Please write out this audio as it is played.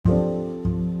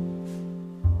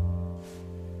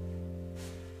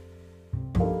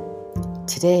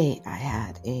Today I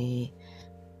had a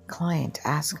client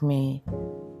ask me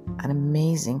an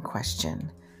amazing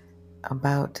question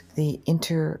about the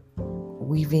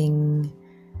interweaving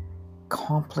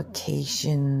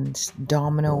complications,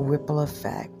 domino ripple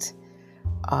effect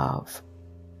of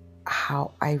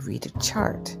how I read a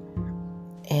chart,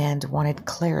 and wanted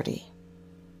clarity.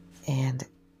 And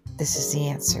this is the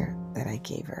answer that I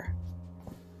gave her.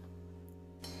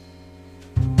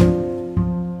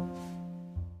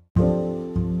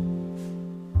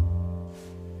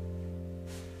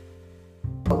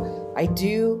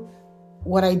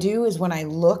 What I do is when I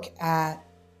look at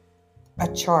a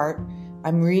chart,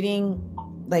 I'm reading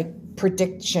like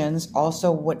predictions, also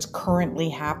what's currently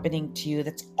happening to you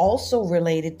that's also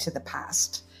related to the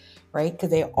past, right? Because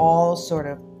they all sort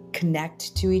of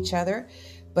connect to each other.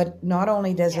 But not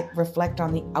only does it reflect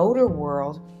on the outer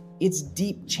world, it's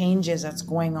deep changes that's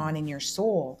going on in your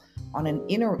soul on an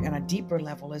inner and a deeper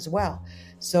level as well.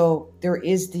 So there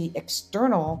is the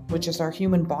external, which is our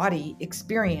human body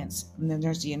experience, and then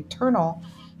there's the internal,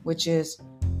 which is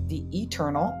the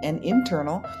eternal, and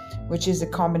internal, which is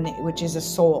a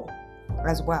soul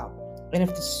as well. And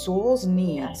if the soul's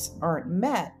needs aren't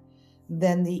met,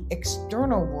 then the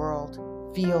external world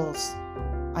feels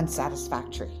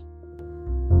unsatisfactory.